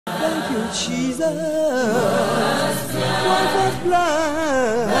Jesus was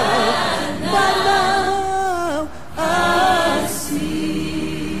blind, but now I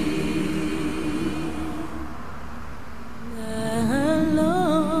see. The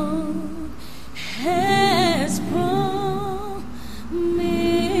Lord has promised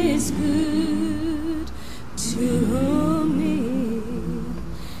good to me.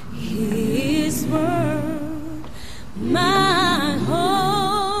 His word, my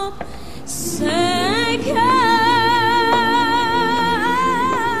hope,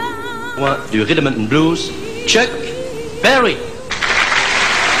 Du rhythm and blues, Chuck Berry.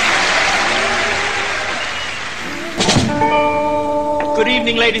 Good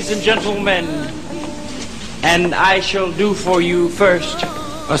evening, ladies and gentlemen. And I shall do for you first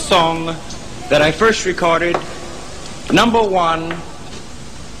a song that I first recorded, #1.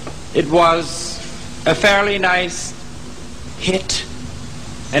 It was a fairly nice hit,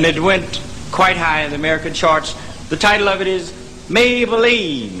 and it went quite high in the American charts. The title of it is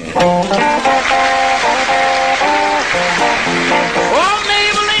Maybelline. Oh,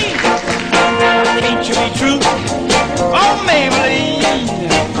 Maybelline, can't you be true? Oh,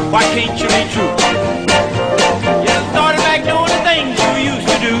 Maybelline, why can't you be true? You started back doing the things you used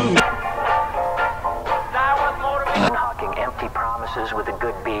to do. Talking empty promises with a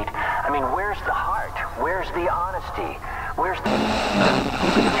good beat. I mean, where's the heart? Where's the honesty? Where's the...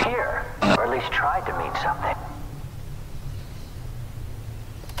 It's here, or at least tried to mean something.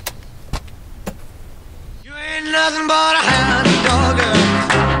 You ain't nothing but a hound dog,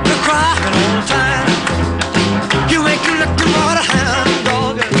 you're crying all the time. You ain't nothing but a hound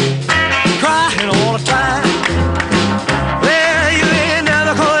dog, crying all the time. Well, you ain't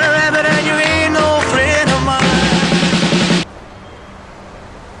never caught a rabbit and you ain't no friend of mine.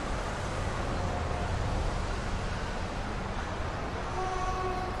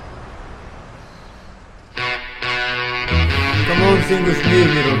 Come on, sing with me,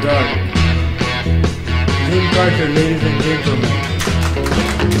 little dog. Jim Carter, ladies and gentlemen.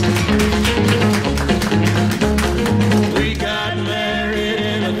 We got married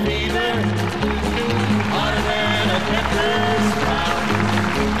in a fever, hotter than a Texas town.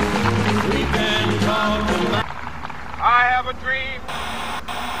 We can talk about. I have a dream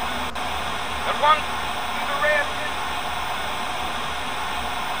that once the red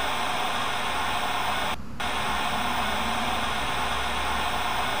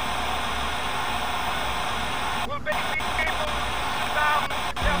will be able to sit down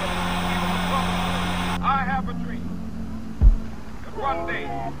together and give them trouble. I have a dream that one day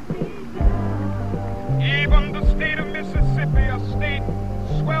even the state of Mississippi, a state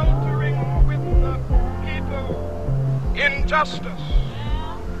sweltering with the heat of injustice,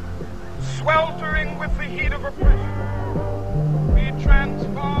 sweltering with the heat of oppression, be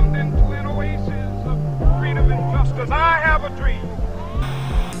transformed into an oasis of freedom and justice. I have a dream.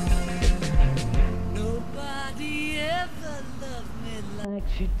 Nobody ever loved me like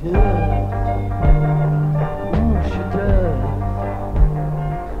she does.